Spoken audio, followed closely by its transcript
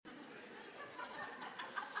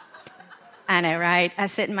I know, right? I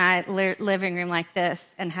sit in my living room like this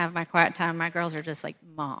and have my quiet time. My girls are just like,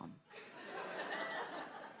 Mom.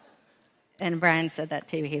 And Brian said that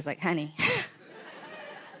too. He's like, honey,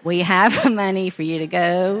 we have money for you to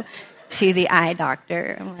go to the eye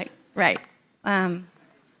doctor. I'm like, right. Oh,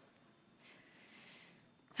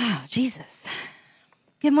 Jesus.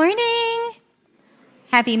 Good morning.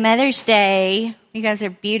 Happy Mother's Day. You guys are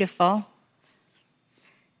beautiful.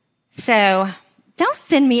 So don't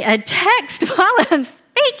send me a text while I'm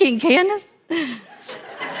speaking, Candace.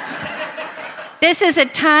 This is a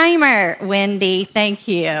timer, Wendy. Thank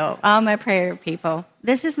you. All my prayer people.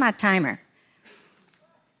 This is my timer.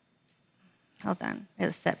 Hold on. It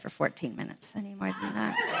was set for 14 minutes. Any more than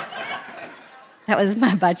that? That was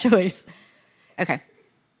by choice. Okay.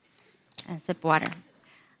 A sip of water.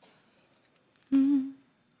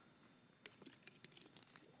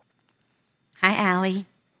 Hi, Allie.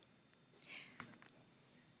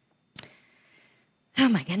 Oh,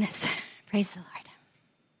 my goodness. Praise the Lord.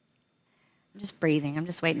 I'm just breathing. I'm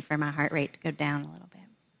just waiting for my heart rate to go down a little bit.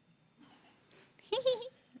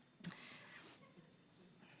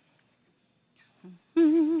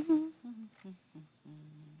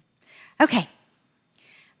 Okay.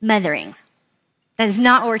 Mothering. That is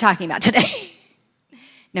not what we're talking about today.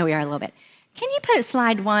 No, we are a little bit. Can you put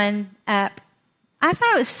slide 1 up? I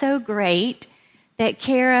thought it was so great that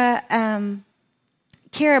Kara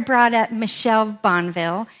brought up Michelle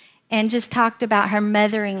Bonville and just talked about her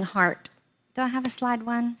mothering heart. Do I have a slide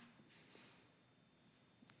 1?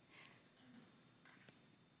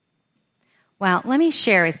 Well, let me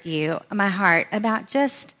share with you my heart about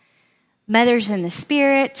just mothers in the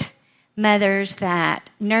spirit, mothers that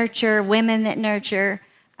nurture, women that nurture.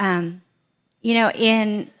 In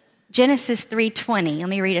Genesis 3:20, let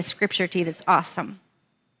me read a scripture to you that's awesome.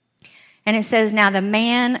 And it says, now the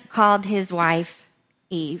man called his wife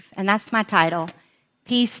Eve, and that's my title,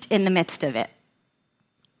 Peace in the Midst of It.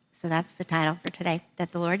 So that's the title for today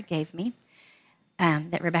that the Lord gave me,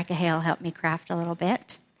 that Rebecca Hale helped me craft a little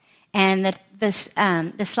bit. And the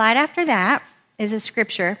slide after that is a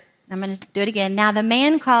scripture. I'm going to do it again. Now the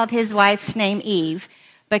man called his wife's name Eve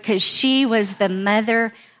because she was the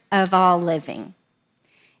mother of all living.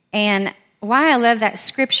 And why I love that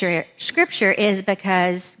scripture is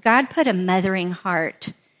because God put a mothering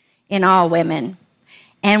heart in all women.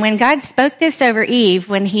 And when God spoke this over Eve,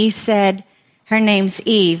 when he said, her name's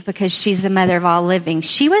Eve because she's the mother of all living,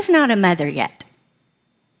 she was not a mother yet.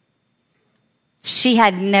 She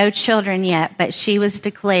had no children yet, but she was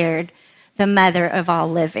declared the mother of all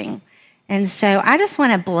living. And so I just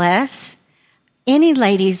want to bless any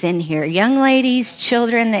ladies in here, young ladies,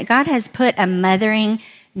 children, that God has put a mothering,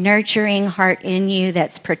 nurturing heart in you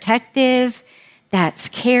that's protective, that's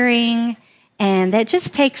caring, and that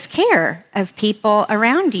just takes care of people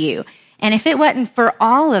around you. And if it wasn't for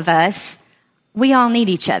all of us, we all need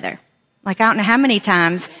each other. Like, I don't know how many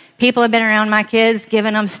times people have been around my kids,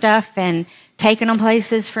 giving them stuff and taking them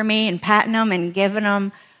places for me and patting them and giving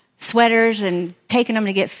them sweaters and taking them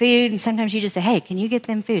to get food. And sometimes you just say, hey, can you get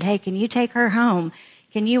them food? Hey, can you take her home?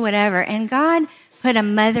 Can you whatever? And God put a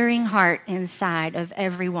mothering heart inside of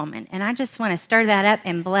every woman. And I just want to stir that up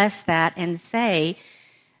and bless that and say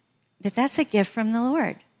that that's a gift from the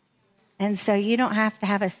Lord. And so you don't have to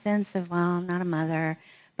have a sense of, well, I'm not a mother.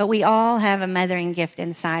 But we all have a mothering gift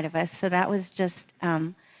inside of us. So that was just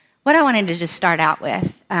what I wanted to just start out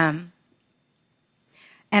with. And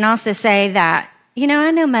also say that,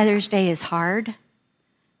 I know Mother's Day is hard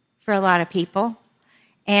for a lot of people.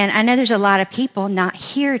 And I know there's a lot of people not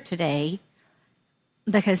here today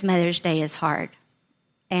because Mother's Day is hard.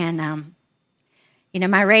 And,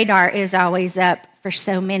 my radar is always up for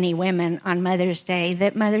so many women on Mother's Day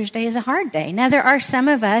that Mother's Day is a hard day. Now, there are some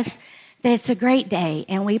of us that it's a great day,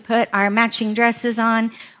 and we put our matching dresses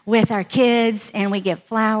on with our kids, and we get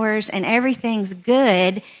flowers, and everything's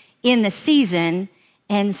good in the season,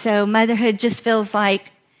 and so motherhood just feels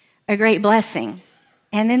like a great blessing.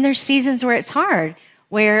 And then there's seasons where it's hard,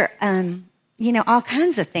 where, all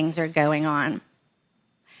kinds of things are going on.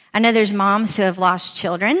 I know there's moms who have lost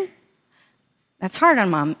children. That's hard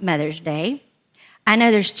on Mother's Day. I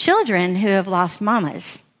know there's children who have lost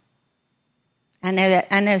mamas. I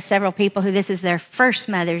know several people who this is their first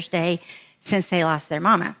Mother's Day since they lost their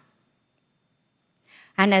mama.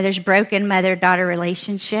 I know there's broken mother-daughter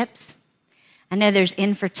relationships. I know there's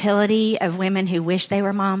infertility of women who wish they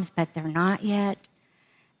were moms, but they're not yet.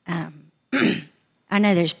 I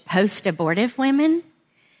know there's post-abortive women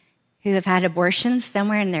who have had abortions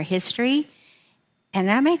somewhere in their history, and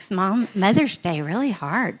that makes Mother's Day really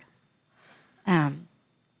hard.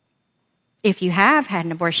 If you have had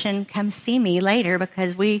an abortion, come see me later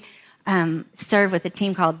because we serve with a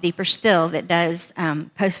team called Deeper Still that does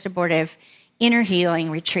post-abortive inner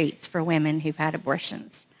healing retreats for women who've had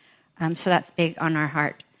abortions. So that's big on our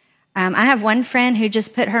heart. I have one friend who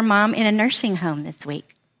just put her mom in a nursing home this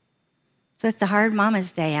week. So it's a hard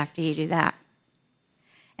mama's day after you do that.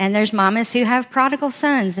 And there's mamas who have prodigal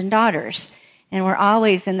sons and daughters, and we're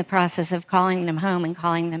always in the process of calling them home and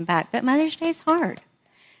calling them back. But Mother's Day is hard.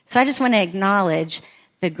 So I just want to acknowledge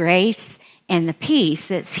the grace and the peace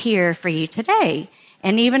that's here for you today.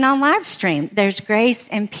 And even on live stream, there's grace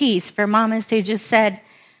and peace for mamas who just said,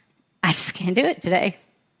 I just can't do it today.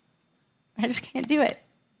 I just can't do it.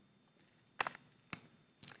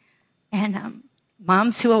 And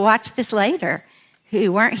moms who will watch this later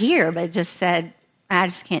who weren't here but just said, I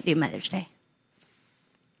just can't do Mother's Day.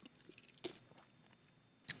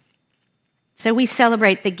 So we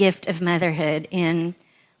celebrate the gift of motherhood in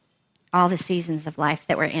all the seasons of life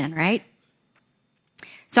that we're in, right?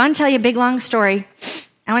 So I'm going to tell you a big, long story.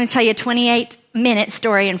 I want to tell you a 28-minute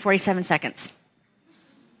story in 47 seconds.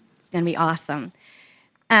 It's going to be awesome.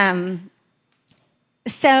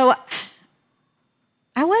 So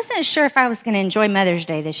I wasn't sure if I was going to enjoy Mother's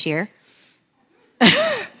Day this year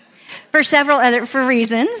for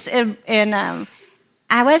reasons. And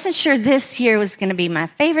I wasn't sure this year was going to be my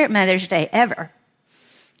favorite Mother's Day ever.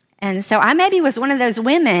 And so I maybe was one of those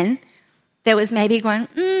women that was maybe going,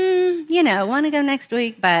 want to go next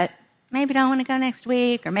week, but maybe don't want to go next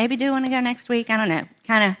week, or maybe do want to go next week. I don't know.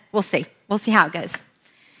 Kind of, we'll see. We'll see how it goes.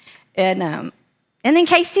 And then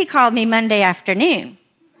Casey called me Monday afternoon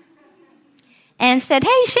and said,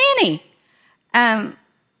 hey, Shani,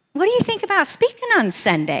 what do you think about speaking on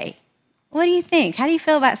Sunday? What do you think? How do you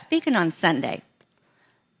feel about speaking on Sunday?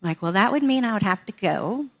 I'm like, well, that would mean I would have to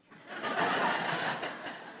go.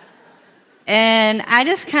 And I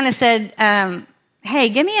just kind of said, hey,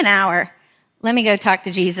 give me an hour. Let me go talk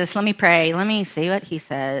to Jesus. Let me pray. Let me see what he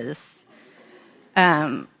says.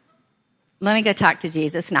 Let me go talk to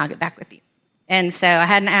Jesus, and I'll get back with you. And so I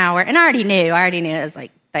had an hour, and I already knew. I was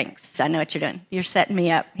like, thanks. I know what you're doing. You're setting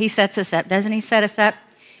me up. He sets us up. Doesn't he set us up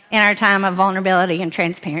in our time of vulnerability and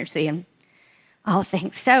transparency and all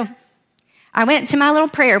things? So I went to my little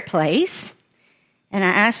prayer place, and I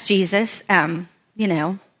asked Jesus,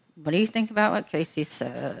 what do you think about what Casey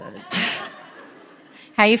said?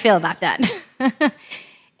 How you feel about that?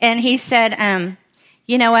 And he said,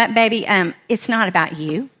 you know what, baby? It's not about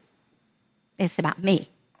you. It's about me.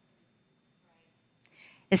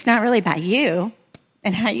 It's not really about you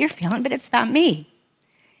and how you're feeling, but it's about me.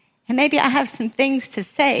 And maybe I have some things to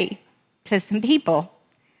say to some people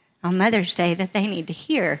on Mother's Day that they need to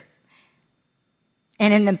hear.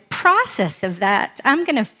 And in the process of that, I'm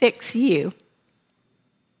going to fix you.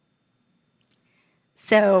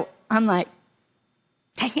 So I'm like,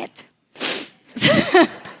 dang it.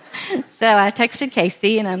 So I texted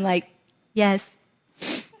Casey, and I'm like, yes.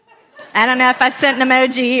 I don't know if I sent an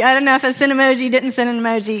emoji. Didn't send an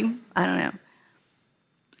emoji. I don't know.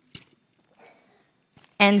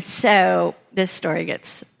 And so this story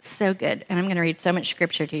gets so good. And I'm going to read so much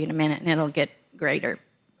scripture to you in a minute, and it'll get greater.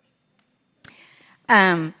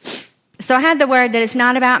 So I had the word that it's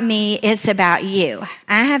not about me, it's about you.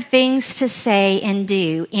 I have things to say and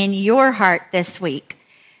do in your heart this week.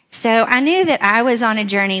 So I knew that I was on a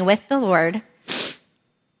journey with the Lord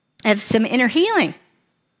of some inner healing.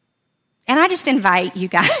 And I just invite you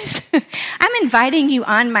guys. I'm inviting you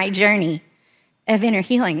on my journey of inner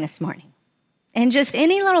healing this morning. And just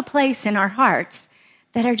any little place in our hearts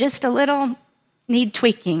that are just a little need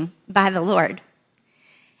tweaking by the Lord.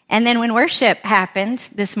 And then when worship happened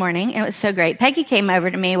this morning, it was so great. Peggy came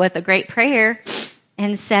over to me with a great prayer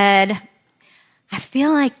and said, I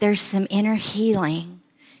feel like there's some inner healing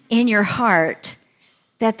in your heart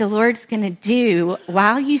that the Lord's going to do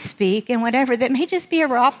while you speak and whatever, that may just be a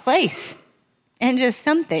raw place and just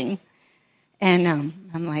something. And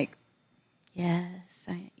I'm like,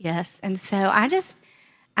 yes. And so I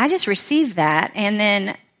just received that. And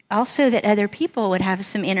then also that other people would have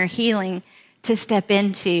some inner healing to step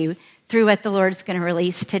into through what the Lord's going to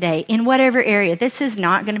release today in whatever area. This is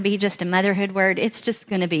not going to be just a motherhood word. It's just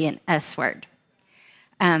going to be an us word.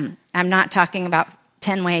 I'm not talking about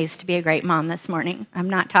 10 ways to be a great mom this morning. I'm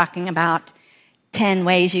not talking about 10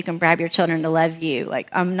 ways you can bribe your children to love you.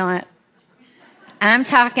 I'm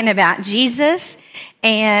talking about Jesus,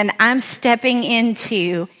 and I'm stepping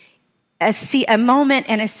into a moment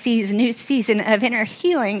and new season of inner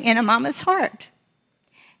healing in a mama's heart.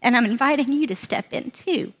 And I'm inviting you to step in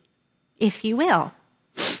too, if you will,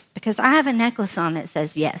 because I have a necklace on that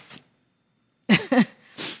says yes. So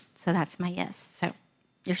that's my yes. So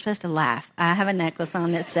you're supposed to laugh. I have a necklace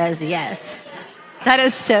on that says yes. That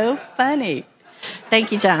is so funny.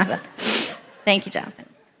 Thank you, Jonathan. Thank you, Jonathan.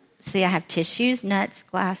 See, I have tissues, nuts,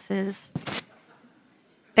 glasses.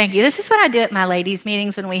 Thank you. This is what I do at my ladies'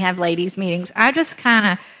 meetings when we have ladies' meetings. I just kind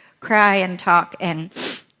of cry and talk and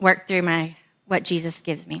work through what Jesus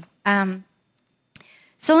gives me.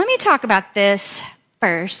 So let me talk about this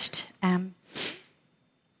first.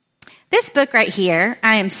 This book right here,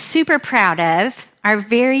 I am super proud of. Our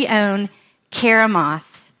very own Kara Moss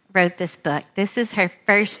wrote this book. This is her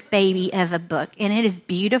first baby of a book, and it is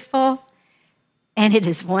beautiful, and it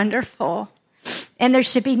is wonderful. And there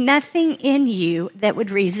should be nothing in you that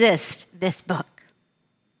would resist this book.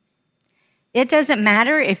 It doesn't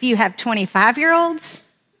matter if you have 25-year-olds.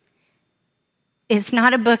 It's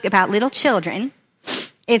not a book about little children.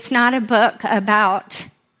 It's not a book about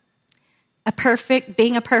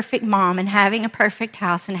being a perfect mom and having a perfect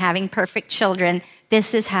house and having perfect children.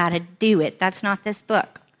 This is how to do it. That's not this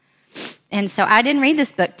book. And so I didn't read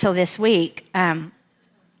this book till this week. And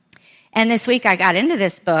this week I got into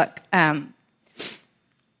this book.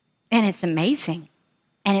 And it's amazing,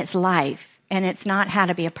 and it's life, and it's not how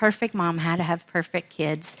to be a perfect mom, how to have perfect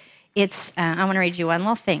kids. It's, I want to read you one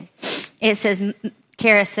little thing. It says,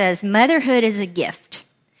 Kara says, motherhood is a gift.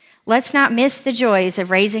 Let's not miss the joys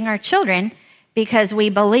of raising our children because we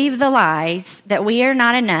believe the lies that we are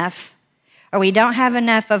not enough or we don't have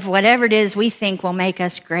enough of whatever it is we think will make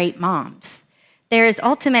us great moms. There is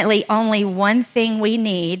ultimately only one thing we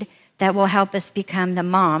need that will help us become the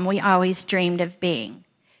mom we always dreamed of being.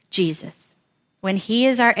 Jesus. When he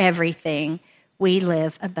is our everything, we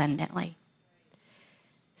live abundantly.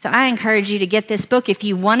 So I encourage you to get this book if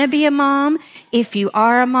you want to be a mom, if you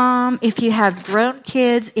are a mom, if you have grown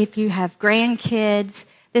kids, if you have grandkids.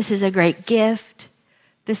 This is a great gift.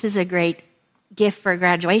 This is a great gift for a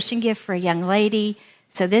graduation gift for a young lady.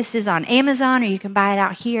 So this is on Amazon, or you can buy it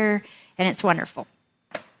out here, and it's wonderful.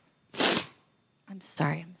 I'm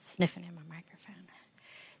sorry, I'm sniffing in my microphone.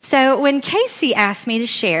 So when Casey asked me to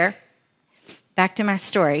share, back to my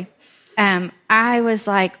story, I was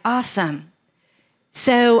like, awesome.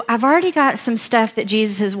 So I've already got some stuff that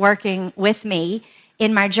Jesus is working with me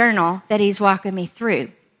in my journal that he's walking me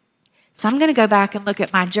through. So I'm going to go back and look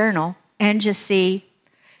at my journal and just see,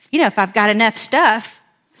 if I've got enough stuff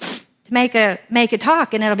to make a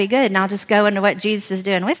talk, and it'll be good, and I'll just go into what Jesus is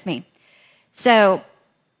doing with me. So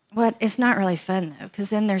it's not really fun, though, because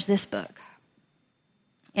then there's this book.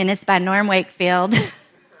 And it's by Norm Wakefield.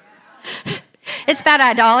 It's about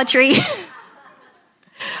idolatry.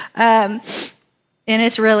 And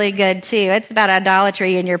it's really good, too. It's about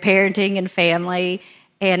idolatry in your parenting and family.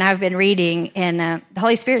 And I've been reading, and the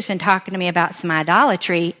Holy Spirit's been talking to me about some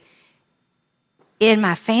idolatry in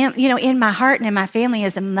my in my heart and in my family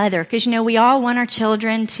as a mother. Because, we all want our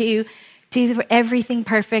children to do everything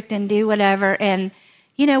perfect and do whatever. And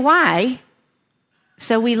why?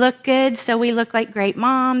 So we look good, so we look like great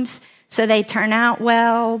moms, so they turn out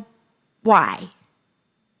well. Why?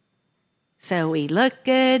 So we look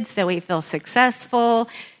good, so we feel successful,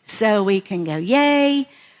 so we can go yay.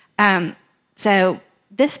 So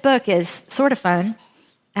this book is sort of fun.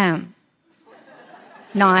 Not.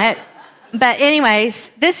 But anyways,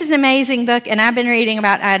 this is an amazing book, and I've been reading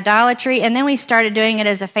about idolatry, and then we started doing it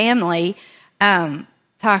as a family,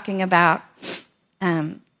 talking about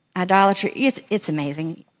idolatry. It's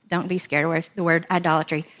amazing. Don't be scared of the word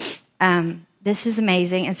idolatry. This is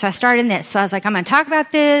amazing. And so I started in this. So I was like, I'm going to talk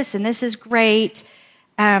about this, and this is great.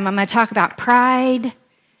 I'm going to talk about pride,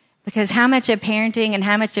 because how much of parenting and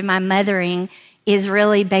how much of my mothering is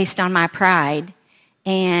really based on my pride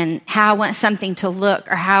and how I want something to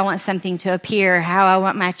look or how I want something to appear, or how I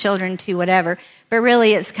want my children to whatever. But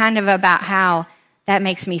really, it's kind of about how that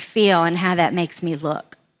makes me feel and how that makes me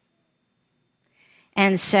look.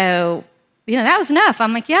 And so, that was enough.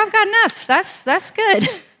 I'm like, yeah, I've got enough. That's good.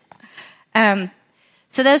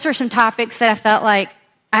 So those were some topics that I felt like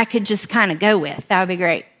I could just kind of go with. That would be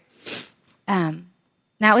great. That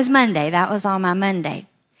was Monday. That was on my Monday.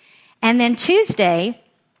 And then Tuesday,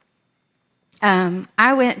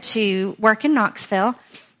 I went to work in Knoxville,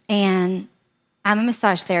 and I'm a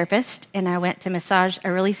massage therapist, and I went to massage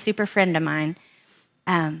a really super friend of mine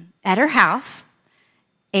at her house,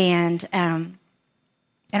 and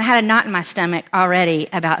I had a knot in my stomach already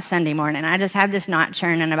about Sunday morning. I just had this knot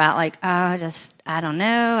churning about I don't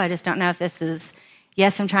know. I just don't know if this is,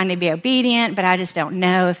 yes, I'm trying to be obedient, but I just don't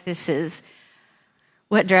know if this is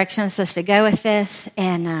what direction I'm supposed to go with this.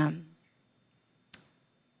 And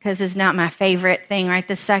because it's not my favorite thing right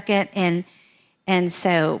this second. And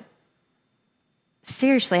so,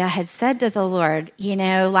 seriously, I had said to the Lord,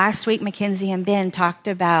 last week Mackenzie and Ben talked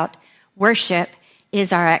about worship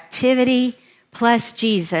is our activity plus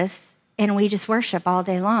Jesus, and we just worship all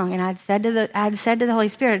day long. And I'd said to the Holy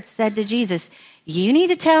Spirit, said to Jesus, you need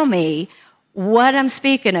to tell me what I'm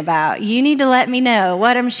speaking about. You need to let me know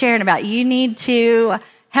what I'm sharing about. You need to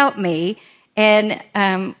help me. And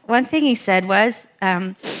one thing he said was,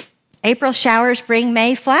 April showers bring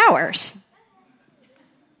May flowers.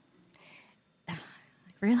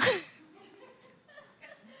 Really?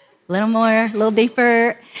 A little more, a little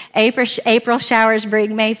deeper. April showers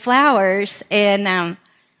bring May flowers. And,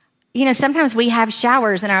 sometimes we have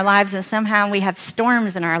showers in our lives, and somehow we have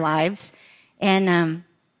storms in our lives. And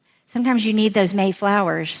sometimes you need those May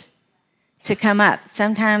flowers to come up.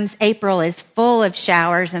 Sometimes April is full of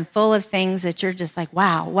showers and full of things that you're just like,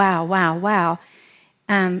 wow, wow, wow, wow.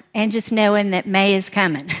 And just knowing that May is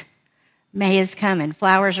coming. May is coming.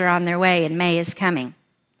 Flowers are on their way, and May is coming.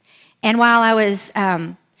 And while I was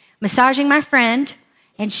massaging my friend,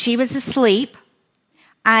 and she was asleep,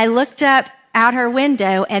 I looked up out her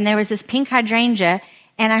window, and there was this pink hydrangea,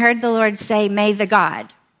 and I heard the Lord say, May the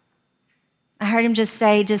God. I heard him just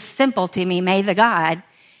say, just simple to me, May the God.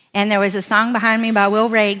 And there was a song behind me by Will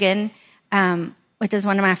Reagan, which is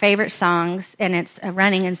one of my favorite songs, and it's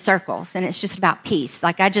Running in Circles, and it's just about peace.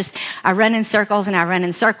 Like I run in circles and I run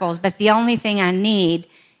in circles, but the only thing I need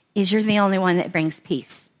is you're the only one that brings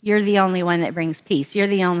peace. You're the only one that brings peace. You're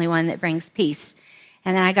the only one that brings peace.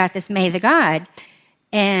 And then I got this May the God,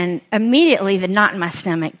 and immediately the knot in my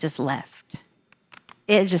stomach just left.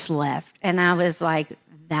 It just left. And I was like,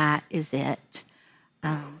 that is it.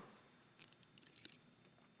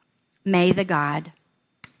 May the God.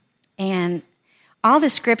 And all the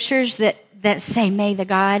scriptures that say May the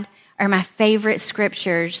God are my favorite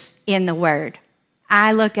scriptures in the Word.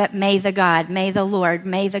 I look up May the God, May the Lord,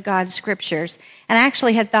 May the God scriptures. And I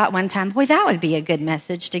actually had thought one time, boy, that would be a good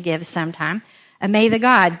message to give sometime, a May the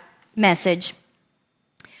God message.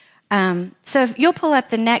 So if you'll pull up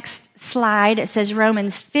the next slide, it says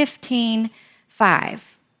Romans 15:5.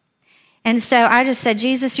 And so I just said,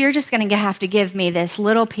 Jesus, you're just going to have to give me this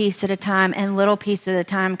little piece at a time and little piece at a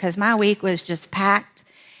time, because my week was just packed.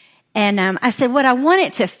 And I said, what I want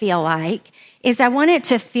it to feel like is I want it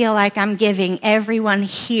to feel like I'm giving everyone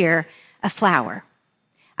here a flower.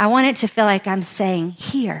 I want it to feel like I'm saying,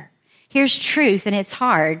 here's truth, and it's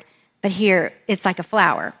hard, but here it's like a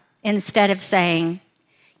flower. Instead of saying,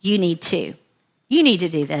 you need to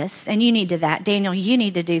do this, and you need to do that. Daniel, you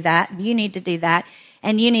need to do that, and you need to do that,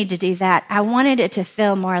 and you need to do that. I wanted it to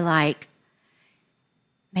feel more like,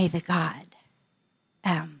 may the God.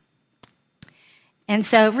 And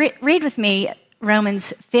so read with me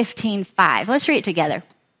Romans 15:5. Let's read it together.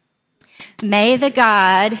 May the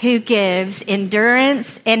God who gives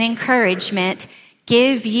endurance and encouragement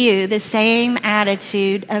give you the same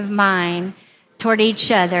attitude of mind toward each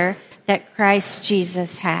other that Christ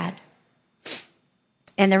Jesus had.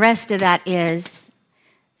 And the rest of that is,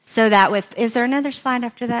 so that is there another slide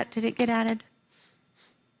after that? Did it get added?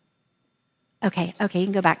 Okay, you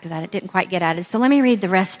can go back to that. It didn't quite get added. So let me read the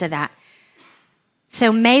rest of that.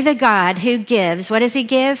 So may the God who gives, what does he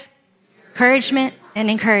give? Encouragement and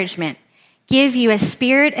encouragement. Give you a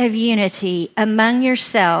spirit of unity among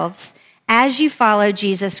yourselves as you follow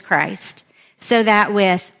Jesus Christ, so that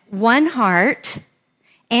with one heart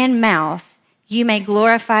and mouth you may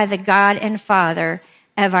glorify the God and Father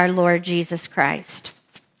of our Lord Jesus Christ.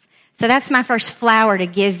 So that's my first flower to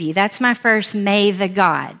give you. That's my first may the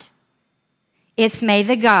God. It's may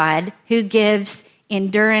the God who gives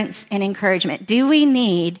endurance and encouragement. Do we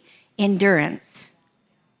need endurance?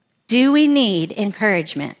 Do we need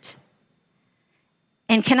encouragement?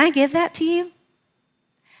 And can I give that to you?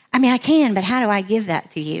 I mean, I can, but how do I give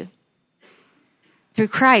that to you? Through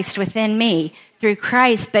Christ within me, through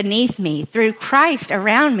Christ beneath me, through Christ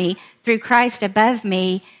around me, through Christ above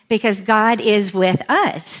me, because God is with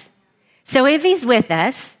us. So if he's with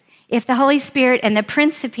us, if the Holy Spirit and the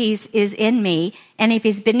Prince of Peace is in me, and if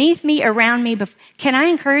he's beneath me, around me, can I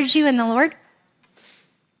encourage you in the Lord?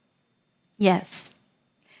 Yes.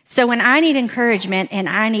 So when I need encouragement and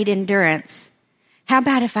I need endurance, how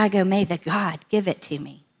about if I go, may the God give it to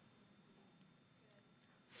me?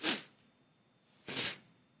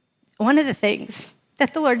 One of the things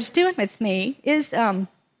that the Lord's doing with me is I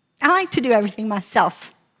like to do everything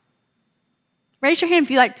myself. Raise your hand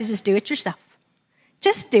if you like to just do it yourself.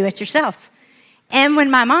 Just do it yourself. And when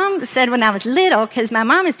my mom said when I was little, because my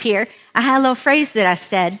mom is here, I had a little phrase that I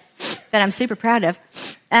said that I'm super proud of.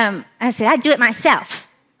 I said, I do it myself.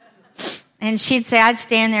 And she'd say, I'd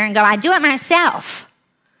stand there and go, I do it myself.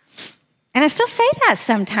 And I still say that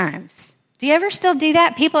sometimes. Do you ever still do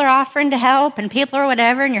that? People are offering to help and people or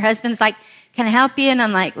whatever, and your husband's like, can I help you? And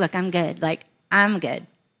I'm like, look, I'm good. Like, I'm good.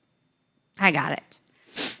 I got it.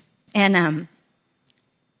 And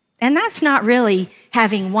that's not really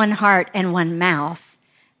having one heart and one mouth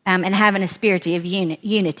and having a spirit of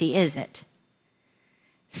unity, is it?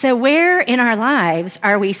 So where in our lives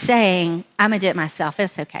are we saying, I'm going to do it myself.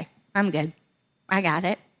 It's okay. I'm good. I got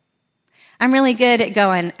it. I'm really good at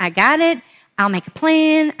going, I got it. I'll make a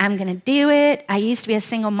plan. I'm going to do it. I used to be a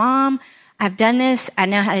single mom. I've done this. I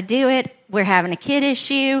know how to do it. We're having a kid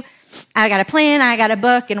issue. I got a plan. I got a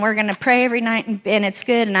book, and we're going to pray every night, and it's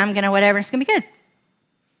good, and I'm going to whatever. It's going to be good.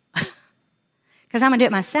 Because I'm going to do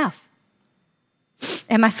it myself.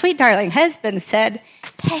 And my sweet darling husband said,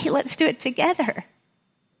 hey, let's do it together.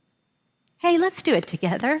 Hey, let's do it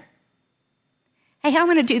together. Hey, I'm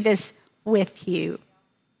going to do this with you.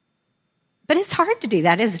 But it's hard to do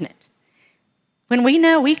that, isn't it? When we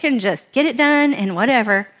know we can just get it done and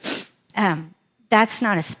whatever, that's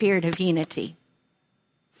not a spirit of unity.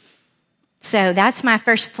 So that's my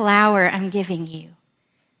first flower I'm giving you.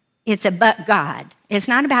 It's about God. It's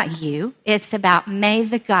not about you. It's about may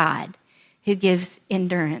the God who gives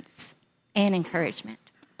endurance and encouragement.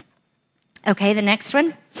 Okay, the next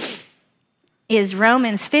one is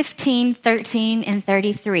Romans 15, 13, and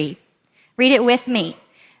 33. Read it with me.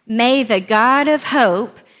 May the God of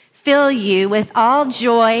hope fill you with all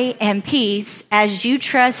joy and peace as you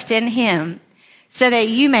trust in him, so that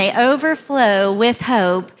you may overflow with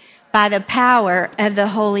hope by the power of the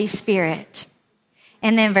Holy Spirit.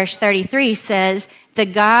 And then verse 33 says, the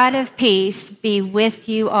God of peace be with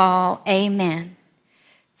you all. Amen.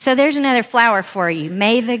 So there's another flower for you.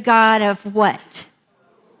 May the God of what?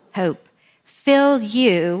 Hope. Fill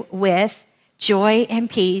you with joy and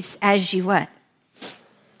peace as you what?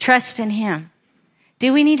 Trust in him.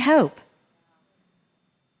 Do we need hope?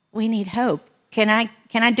 We need hope. Can I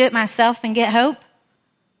do it myself and get hope?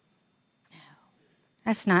 No.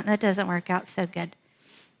 That doesn't work out so good.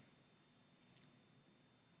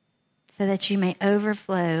 So that you may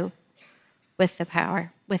overflow with the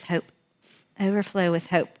power, with hope. Overflow with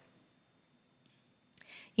hope.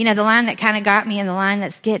 You know, the line that kind of got me and the line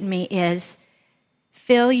that's getting me is,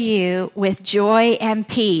 fill you with joy and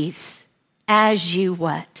peace as you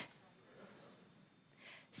what?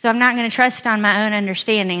 So I'm not going to trust on my own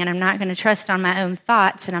understanding, and I'm not going to trust on my own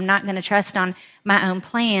thoughts, and I'm not going to trust on my own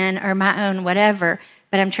plan or my own whatever,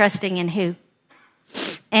 but I'm trusting in who?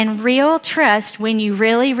 And real trust, when you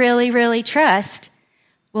really, really, really trust,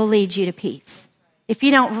 will lead you to peace. If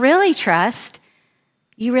you don't really trust,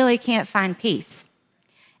 you really can't find peace.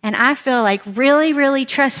 And I feel like really, really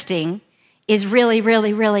trusting is really,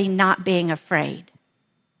 really, really not being afraid.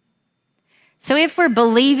 So if we're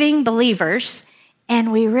believing believers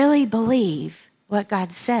and we really believe what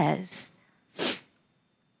God says,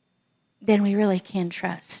 then we really can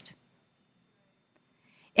trust.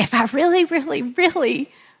 If I really, really, really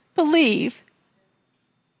believe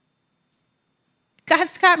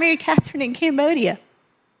God's got Mary Catherine in Cambodia.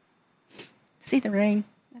 See the rain?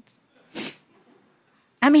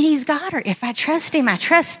 He's got her. If I trust him, I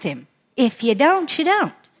trust him. If you don't, you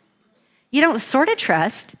don't. You don't sort of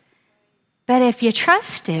trust, but if you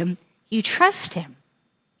trust him, you trust him.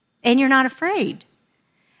 And you're not afraid.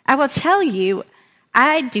 I will tell you,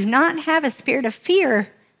 I do not have a spirit of fear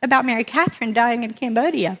about Mary Catherine dying in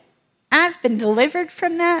Cambodia. I've been delivered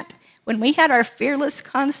from that. When we had our Fearless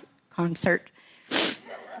conference,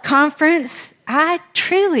 I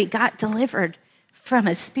truly got delivered from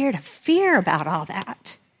a spirit of fear about all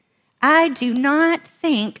that. I do not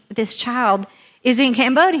think this child is in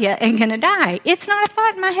Cambodia and going to die. It's not a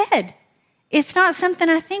thought in my head. It's not something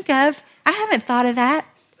I think of. I haven't thought of that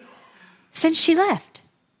since she left.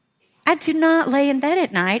 I do not lay in bed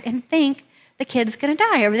at night and think the kid's going to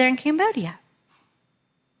die over there in Cambodia.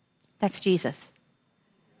 That's Jesus.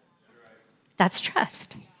 That's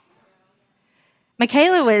trust.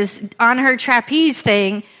 Michaela was on her trapeze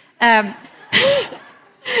thing, and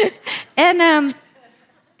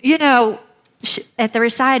at the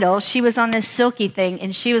recital, she was on this silky thing,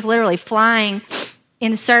 and she was literally flying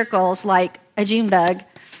in circles like a June bug.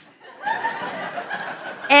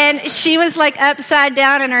 And she was like upside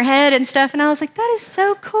down in her head and stuff, and I was like, that is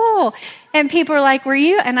so cool. And people were like, were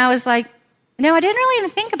you? And I was like, no, I didn't really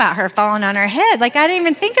even think about her falling on her head. Like, I didn't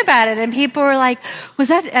even think about it. And people were like, was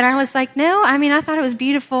that? And I was like, no, I thought it was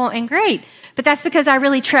beautiful and great. But that's because I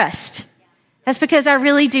really trust. That's because I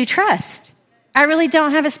really do trust. I really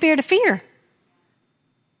don't have a spirit of fear.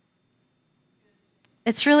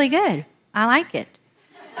 It's really good. I like it.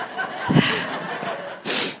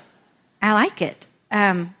 I like it.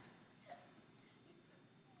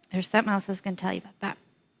 There's something else I was going to tell you about that.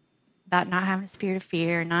 About not having a spirit of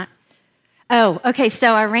fear, not... Oh, okay,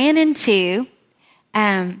 so I ran into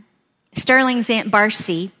Sterling's Aunt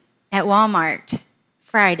Barcy at Walmart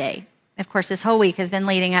Friday. Of course, this whole week has been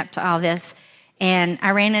leading up to all this. And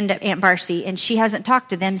I ran into Aunt Barcy, and she hasn't talked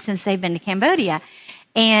to them since they've been to Cambodia.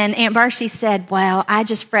 And Aunt Barcy said, well, I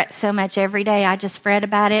just fret so much every day. I just fret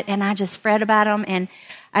about it, and I just fret about them, and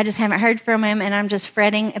I just haven't heard from him, and I'm just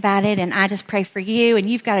fretting about it, and I just pray for you, and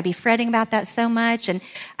you've got to be fretting about that so much, and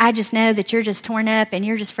I just know that you're just torn up, and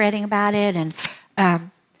you're just fretting about it. And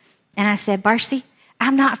I said, Barcy,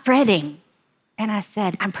 I'm not fretting. And I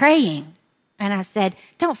said, I'm praying. And I said,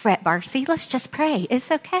 don't fret, Barcy. Let's just pray. It's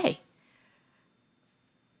okay.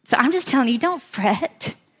 So I'm just telling you, don't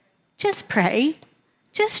fret. Just pray.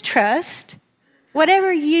 Just trust.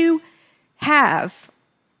 Whatever you have,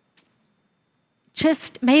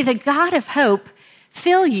 just may the God of hope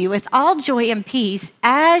fill you with all joy and peace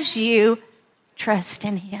as you trust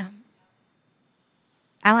in him.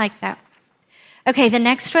 I like that. Okay, the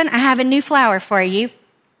next one, I have a new flower for you.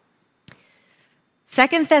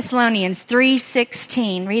 2 Thessalonians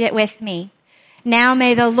 3:16. Read it with me. Now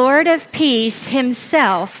may the Lord of peace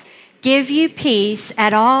himself give you peace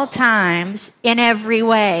at all times in every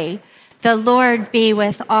way. The Lord be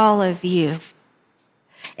with all of you.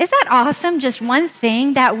 Is that awesome? Just one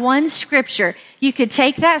thing, that one scripture. You could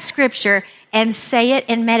take that scripture and say it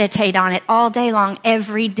and meditate on it all day long,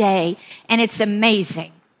 every day. And it's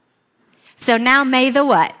amazing. So now may the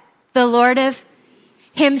what? The Lord of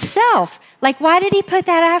himself. Like, why did he put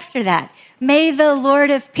that after that? May the Lord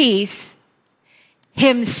of peace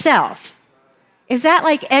himself. Is that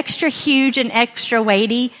like extra huge and extra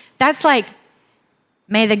weighty? That's like,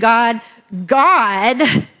 may the God,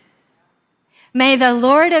 may the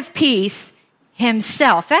Lord of peace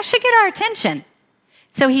himself. That should get our attention.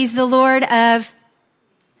 So he's the Lord of,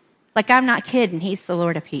 like, I'm not kidding, he's the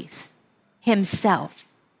Lord of peace himself.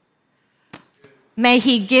 May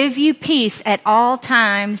he give you peace at all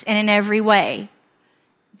times and in every way.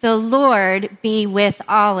 The Lord be with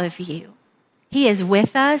all of you. He is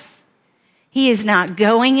with us. He is not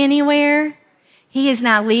going anywhere. He is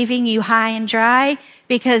not leaving you high and dry,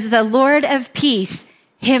 because the Lord of peace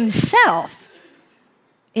himself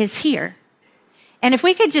is here. And if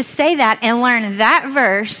we could just say that and learn that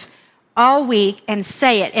verse all week and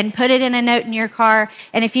say it and put it in a note in your car,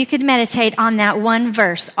 and if you could meditate on that one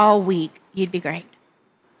verse all week, you'd be great.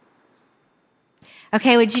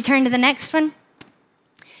 Okay, would you turn to the next one?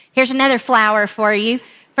 Here's another flower for you.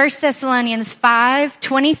 1 Thessalonians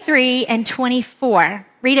 5:23 and 24.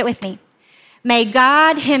 Read it with me. May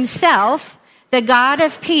God himself, the God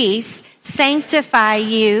of peace, sanctify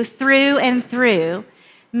you through and through.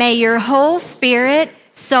 May your whole spirit,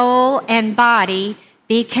 soul, and body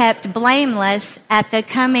be kept blameless at the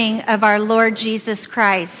coming of our Lord Jesus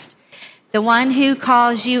Christ. The one who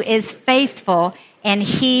calls you is faithful, and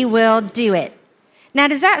he will do it. Now,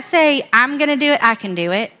 does that say, I'm going to do it, I can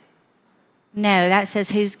do it? No, that says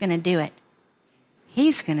who's going to do it.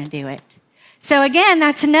 He's going to do it. So again,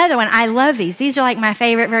 that's another one. I love these. These are like my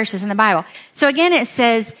favorite verses in the Bible. So again, it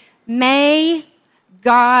says, may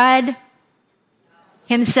God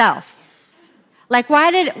himself. Like,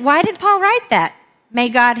 why did Paul write that? May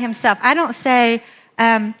God himself. I don't say,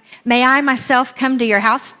 may I myself come to your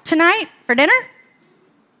house tonight for dinner?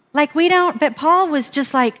 Like, we don't, but Paul was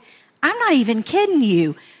just like, I'm not even kidding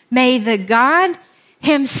you. May the God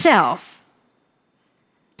himself,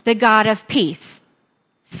 the God of peace,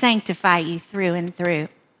 sanctify you through and through.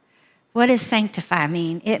 What does sanctify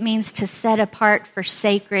mean? It means to set apart for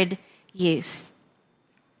sacred use.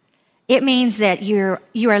 It means that you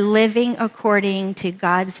are living according to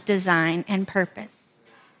God's design and purpose.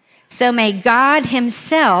 So may God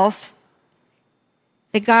himself,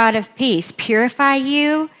 the God of peace, purify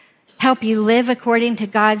you, help you live according to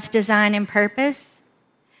God's design and purpose.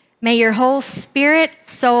 May your whole spirit,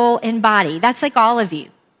 soul, and body, that's like all of you.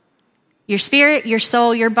 Your spirit, your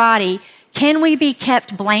soul, your body, can we be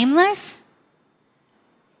kept blameless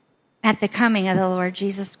at the coming of the Lord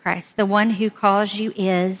Jesus Christ? The one who calls you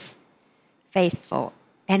is faithful.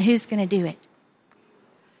 And who's going to do it?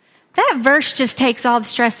 That verse just takes all the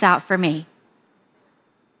stress out for me.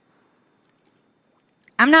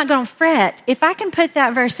 I'm not going to fret. If I can put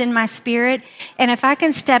that verse in my spirit, and if I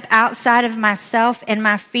can step outside of myself and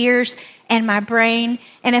my fears and my brain,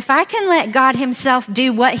 and if I can let God himself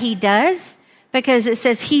do what he does, because it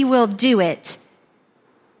says he will do it,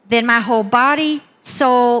 then my whole body,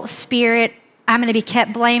 soul, spirit, I'm going to be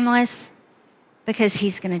kept blameless because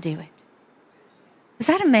he's going to do it. Is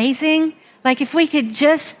that amazing? Like, if we could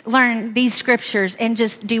just learn these scriptures and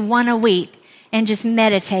just do one a week and just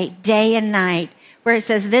meditate day and night, where it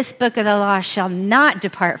says, this book of the law shall not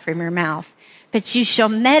depart from your mouth, but you shall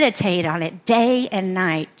meditate on it day and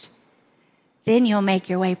night. then you'll make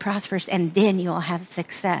your way prosperous, and then you'll have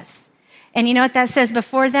success. And you know what that says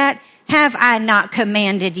before that? Have I not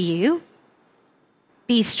commanded you?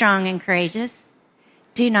 Be strong and courageous.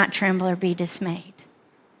 Do not tremble or be dismayed.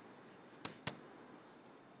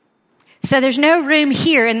 So there's no room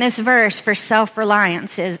here in this verse for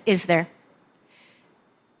self-reliance, is there?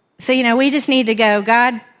 So, we just need to go,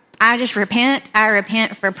 God, I just repent. I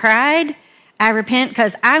repent for pride. I repent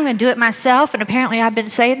because I'm going to do it myself. And apparently I've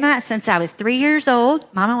been saying that since I was 3 years old.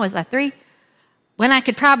 Mama, was I 3? When I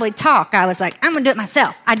could probably talk, I was like, I'm going to do it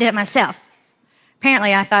myself. I did it myself.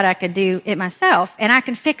 Apparently I thought I could do it myself, and I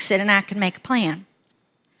can fix it, and I can make a plan.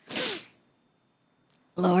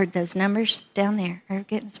 Lord, those numbers down there are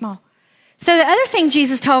getting small. So the other thing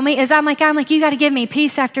Jesus told me is I'm like, you got to give me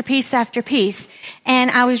piece after piece after piece.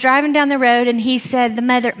 And I was driving down the road, and he said,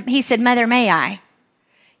 Mother, may I?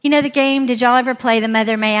 You know the game? Did y'all ever play the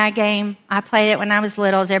Mother, May I game? I played it when I was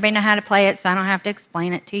little. Does everybody know how to play it so I don't have to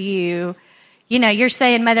explain it to you? You're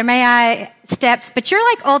saying, Mother, may I steps, but you're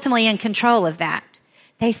like ultimately in control of that.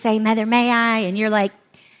 They say, Mother, may I? And you're like,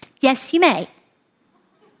 yes, you may.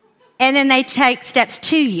 And then they take steps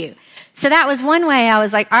to you. So that was one way I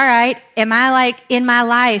was like, all right, am I like in my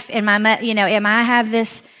life, am I have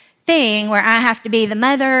this thing where I have to be the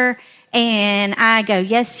mother and I go,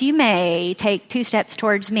 yes, you may take 2 steps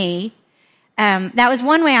towards me. That was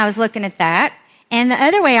one way I was looking at that. And the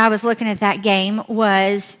other way I was looking at that game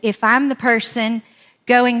was if I'm the person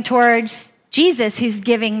going towards Jesus who's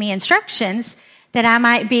giving me instructions, that I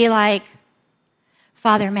might be like,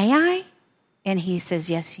 Father, may I? And he says,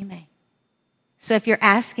 yes, you may. So if you're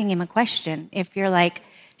asking him a question, if you're like,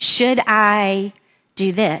 should I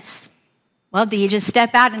do this? Well, do you just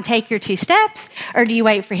step out and take your 2 steps? Or do you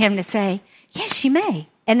wait for him to say, yes, you may?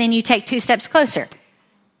 And then you take 2 steps closer.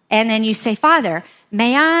 And then you say, Father,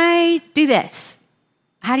 may I do this?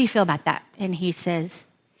 How do you feel about that? And he says,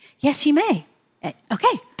 yes, you may.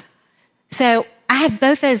 Okay. So I had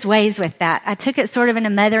both those ways with that. I took it sort of in a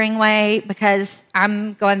mothering way because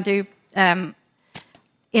I'm going through inner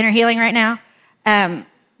healing right now.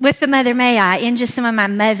 With the Mother, may I, in just some of my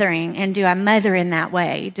mothering, and do I mother in that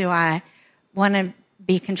way? Do I want to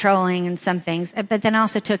be controlling in some things? But then I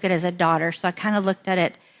also took it as a daughter, so I kind of looked at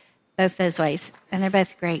it both those ways, and they're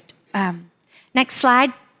both great. Next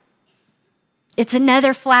slide. It's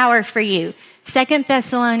another flower for you. 2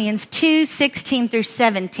 Thessalonians 2:16 through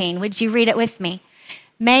 17. Would you read it with me?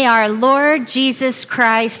 May our Lord Jesus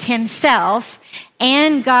Christ himself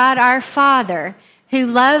and God our Father, who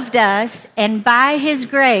loved us and by his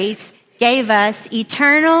grace gave us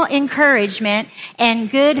eternal encouragement and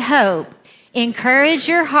good hope, encourage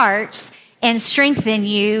your hearts and strengthen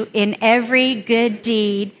you in every good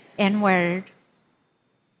deed and word.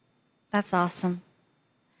 That's awesome.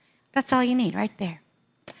 That's all you need right there.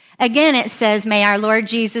 Again, it says, may our Lord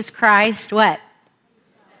Jesus Christ, what?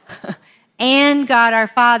 And God our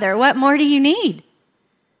Father. What more do you need?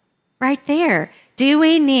 Right there. Do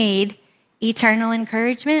we need eternal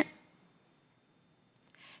encouragement?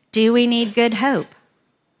 Do we need good hope?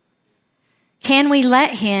 Can we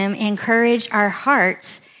let him encourage our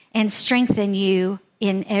hearts and strengthen you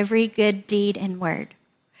in every good deed and word?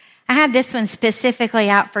 I had this one specifically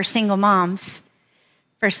out for single moms,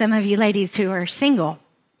 for some of you ladies who are single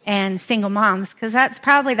and single moms, because that's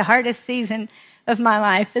probably the hardest season of my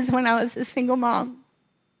life is when I was a single mom.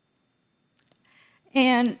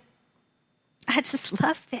 And I just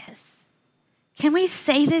love this. Can we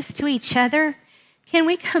say this to each other? Can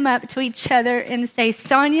we come up to each other and say,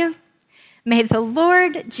 Sonia, may the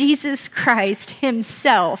Lord Jesus Christ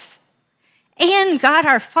himself and God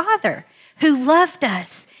our Father, who loved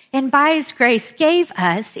us and by his grace gave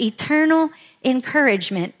us eternal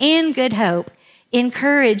encouragement and good hope,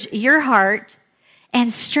 encourage your heart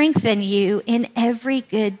and strengthen you in every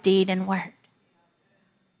good deed and word.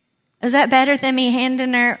 Is that better than me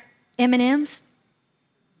handing her M&Ms?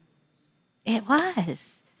 It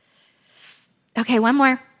was. Okay, one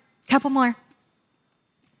more. Couple more.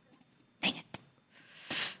 Dang it.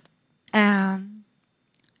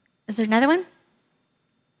 Is there another one?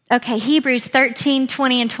 Okay, Hebrews 13,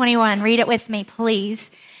 20, and 21. Read it with me,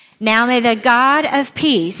 please. Now may the God of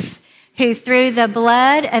peace, who through the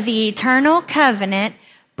blood of the eternal covenant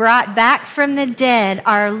brought back from the dead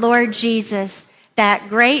our Lord Jesus, that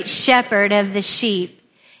great shepherd of the sheep,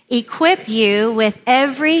 equip you with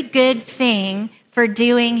every good thing for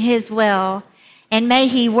doing his will, and may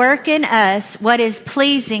he work in us what is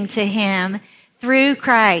pleasing to him through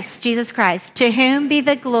Christ, Jesus Christ, to whom be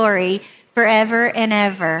the glory forever and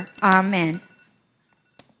ever. Amen.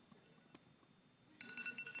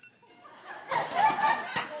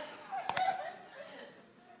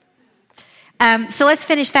 So let's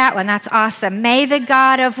finish that one. That's awesome. May the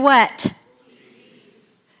God of what?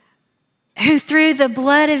 Who through the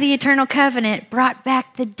blood of the eternal covenant brought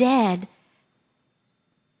back the dead.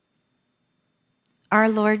 Our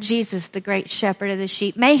Lord Jesus, the great shepherd of the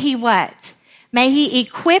sheep. May he what? May he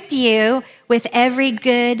equip you with every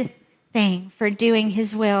good thing for doing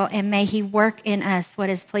his will, and may he work in us what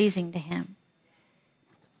is pleasing to him.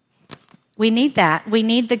 We need that. We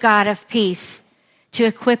need the God of peace to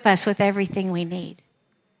equip us with everything we need.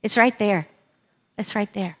 It's right there. It's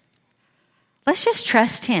right there. Let's just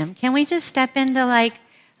trust him. Can we just step into like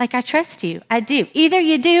I trust you? I do. Either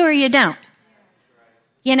you do or you don't.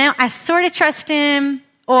 You know, I sort of trust him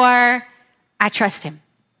or I trust him.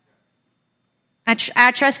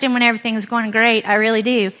 I trust him when everything's going great. I really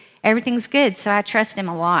do. Everything's good, so I trust him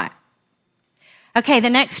a lot. Okay, the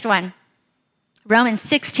next one. Romans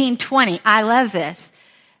 16:20. I love this.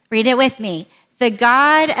 Read it with me. The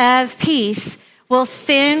God of peace will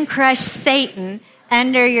soon crush Satan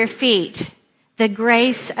under your feet. The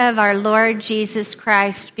grace of our Lord Jesus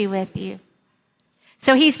Christ be with you.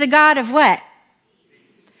 So he's the God of what?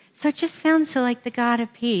 So it just sounds so like the God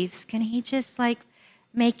of peace. Can he just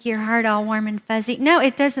make your heart all warm and fuzzy? No,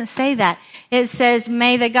 it doesn't say that. It says,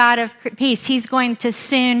 may the God of peace, he's going to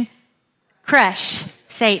soon crush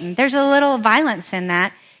Satan. There's a little violence in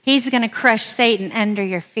that. He's going to crush Satan under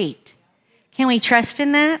your feet. Can we trust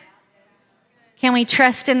in that? Can we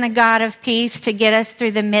trust in the God of peace to get us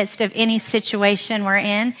through the midst of any situation we're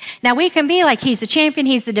in? Now, we can be like, he's the champion,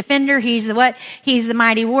 he's the defender, he's the what? He's the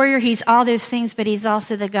mighty warrior, he's all those things, but he's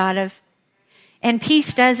also the God of... And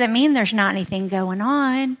peace doesn't mean there's not anything going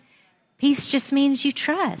on. Peace just means you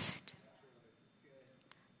trust.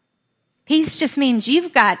 Peace just means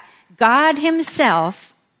you've got God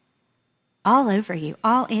himself all over you,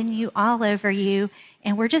 all in you, all over you,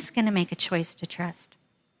 and we're just going to make a choice to trust.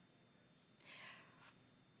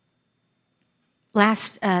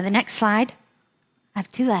 The next slide. I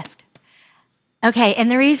have 2 left. Okay,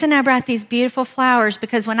 and the reason I brought these beautiful flowers,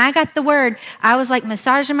 because when I got the word, I was like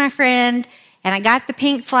massaging my friend, and I got the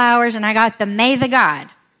pink flowers, and I got the May the God.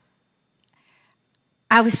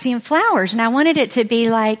 I was seeing flowers, and I wanted it to be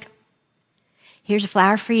like, here's a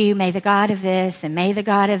flower for you, may the God of this, and may the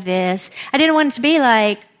God of this. I didn't want it to be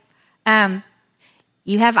like,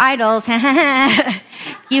 you have idols, ha ha ha.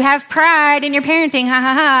 You have pride in your parenting, ha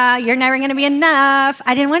ha ha. You're never going to be enough.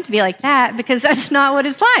 I didn't want it to be like that, because that's not what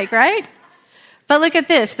it's like, right? But look at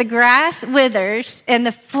this. The grass withers and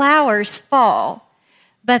the flowers fall,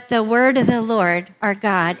 but the word of the Lord, our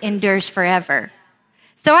God, endures forever.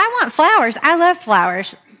 So I want flowers. I love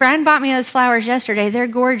flowers. Brian bought me those flowers yesterday. They're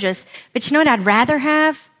gorgeous. But you know what I'd rather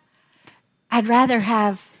have? I'd rather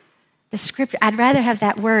have the scripture. I'd rather have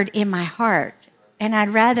that word in my heart. And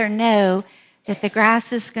I'd rather know that the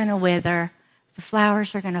grass is going to wither, the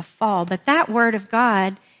flowers are going to fall. But that word of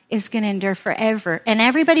God is going to endure forever. And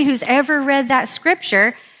everybody who's ever read that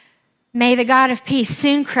scripture, may the God of peace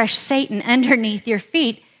soon crush Satan underneath your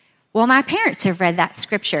feet. Well, my parents have read that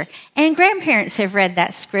scripture, and grandparents have read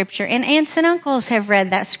that scripture, and aunts and uncles have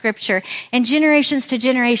read that scripture, and generations to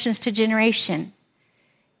generations to generation.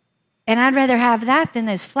 And I'd rather have that than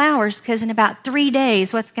those flowers, because in about 3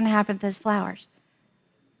 days, what's going to happen to those flowers?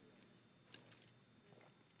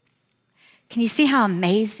 Can you see how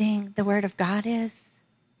amazing the Word of God is?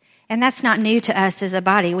 And that's not new to us as a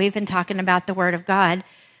body. We've been talking about the Word of God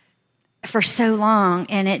for so long,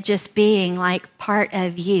 and it just being like part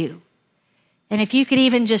of you. And if you could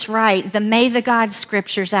even just write the May the God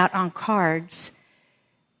scriptures out on cards,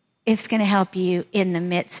 it's going to help you in the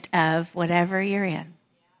midst of whatever you're in.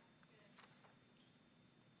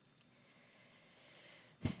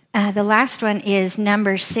 The last one is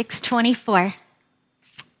Numbers 6:24.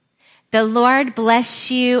 The Lord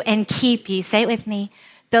bless you and keep you. Say it with me.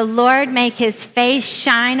 The Lord make his face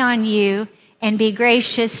shine on you and be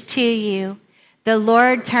gracious to you. The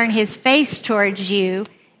Lord turn his face towards you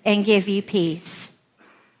and give you peace.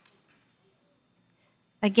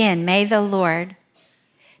 Again, may the Lord.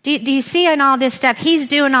 Do you see in all this stuff, he's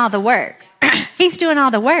doing all the work. He's doing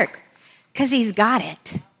all the work because he's got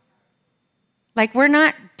it. Like, we're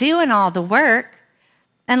not doing all the work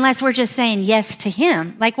unless we're just saying yes to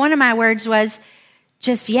him. Like, one of my words was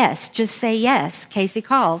just yes, just say yes. Casey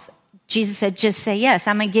calls. Jesus said, just say yes.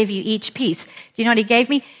 I'm going to give you each piece. Do you know what he gave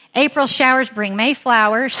me? April showers bring May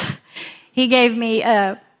flowers. He gave me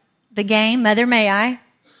the game, Mother May I.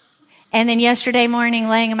 And then yesterday morning,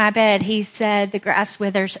 laying in my bed, he said, the grass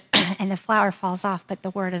withers and the flower falls off, but the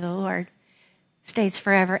word of the Lord stays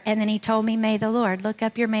forever. And then he told me, may the Lord, look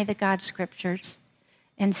up your May the God scriptures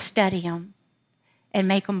and study them and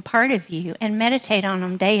make them part of you and meditate on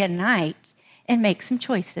them day and night. and make some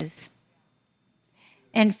choices.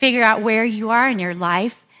 And figure out where you are in your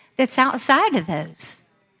life that's outside of those.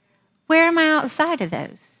 Where am I outside of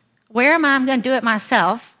those? Where am I? I'm going to do it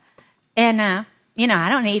myself. And, I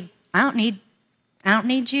don't need you.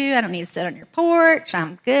 I don't need to sit on your porch.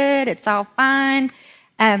 I'm good. It's all fine.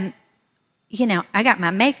 I got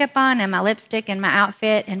my makeup on and my lipstick and my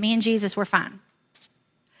outfit, and me and Jesus, we're fine.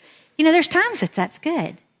 There's times that's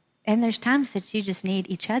good. And there's times that you just need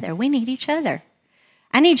each other. We need each other.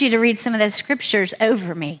 I need you to read some of those scriptures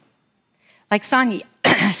over me. Like Sonia,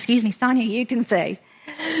 Sonia, you can say,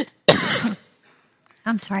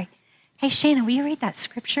 I'm sorry. Hey, Shannon, will you read that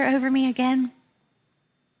scripture over me again?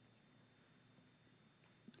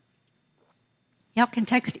 Y'all can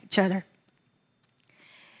text each other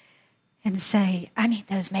and say, I need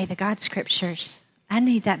those May the God scriptures. I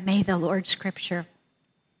need that May the Lord scripture.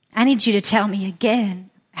 I need you to tell me again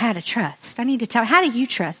how to trust. I need to tell, how do you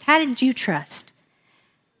trust? How did you trust?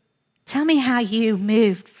 Tell me how you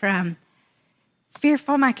moved from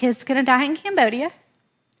fearful my kid's going to die in Cambodia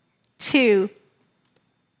to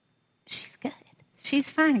she's good. She's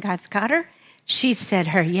fine. God's got her. She said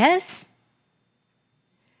her yes.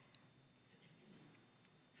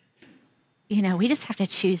 We just have to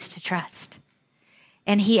choose to trust.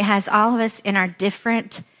 And he has all of us in our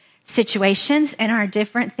different situations and our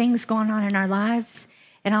different things going on in our lives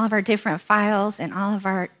and all of our different files and all of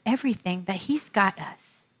our everything, but he's got us.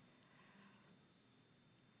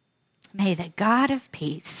 May the God of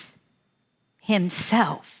peace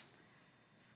himself